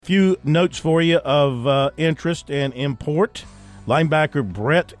Few notes for you of interest and import. Linebacker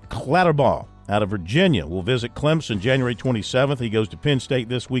Brett Clatterbaugh out of Virginia will visit Clemson January 27th. He goes to Penn State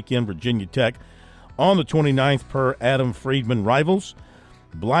this weekend, Virginia Tech on the 29th per Adam Friedman Rivals.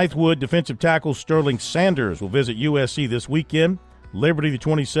 Blythewood defensive tackle Sterling Sanders will visit USC this weekend. Liberty the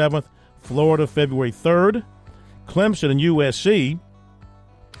 27th, Florida February 3rd. Clemson and USC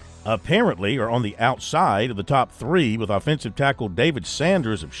apparently are on the outside of the top three with offensive tackle David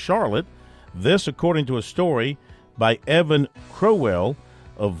Sanders of Charlotte. This according to a story by Evan Crowell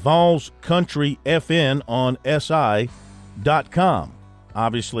of Vols Country FN on SI.com.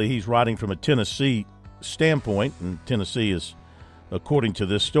 Obviously, he's writing from a Tennessee standpoint, and Tennessee is, according to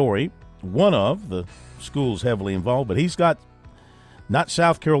this story, one of the schools heavily involved, but he's got not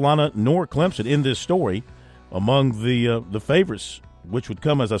South Carolina nor Clemson in this story among the favorites, which would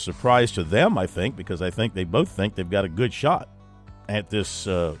come as a surprise to them, I think, because I think they both think they've got a good shot at this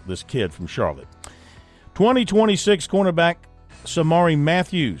kid from Charlotte. 2026 cornerback Samari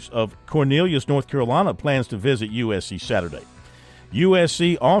Matthews of Cornelius, North Carolina, plans to visit USC Saturday.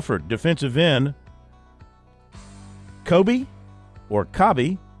 USC offered defensive end Kabi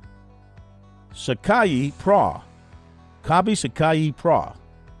Sakai Pra. Kabi Sakai Pra.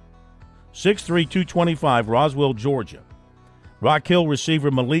 6'3", 225, Roswell, Georgia. Rock Hill receiver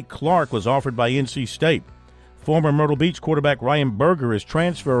Malik Clark was offered by NC State. Former Myrtle Beach quarterback Ryan Berger is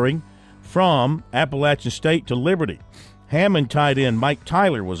transferring from Appalachian State to Liberty. Hammond tight end Mike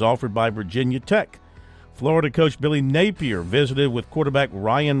Tyler was offered by Virginia Tech. Florida coach Billy Napier visited with quarterback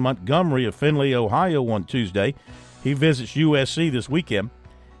Ryan Montgomery of Findlay, Ohio on Tuesday. He visits USC this weekend.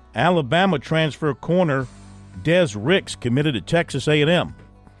 Alabama transfer corner Des Ricks committed to Texas A&M.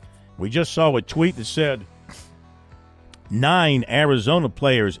 We just saw a tweet that said 9 Arizona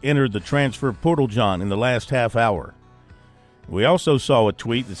players entered the transfer portal, John, in the last half hour. We also saw a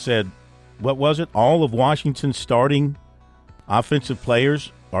tweet that said, what was it? All of Washington's starting offensive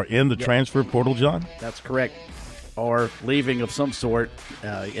players are in the transfer portal, John? That's correct. Or leaving of some sort,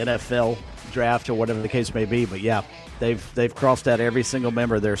 NFL draft or whatever the case may be. But, yeah, they've crossed out every single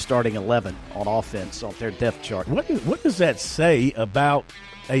member of their starting 11 on offense off their depth chart. What does that say about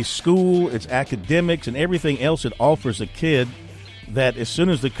a school, its academics, and everything else it offers a kid, that as soon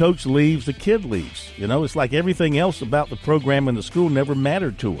as the coach leaves, the kid leaves? You know, it's like everything else about the program and the school never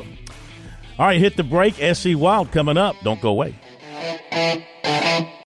mattered to him. All right, hit the break. SC Wild coming up. Don't go away.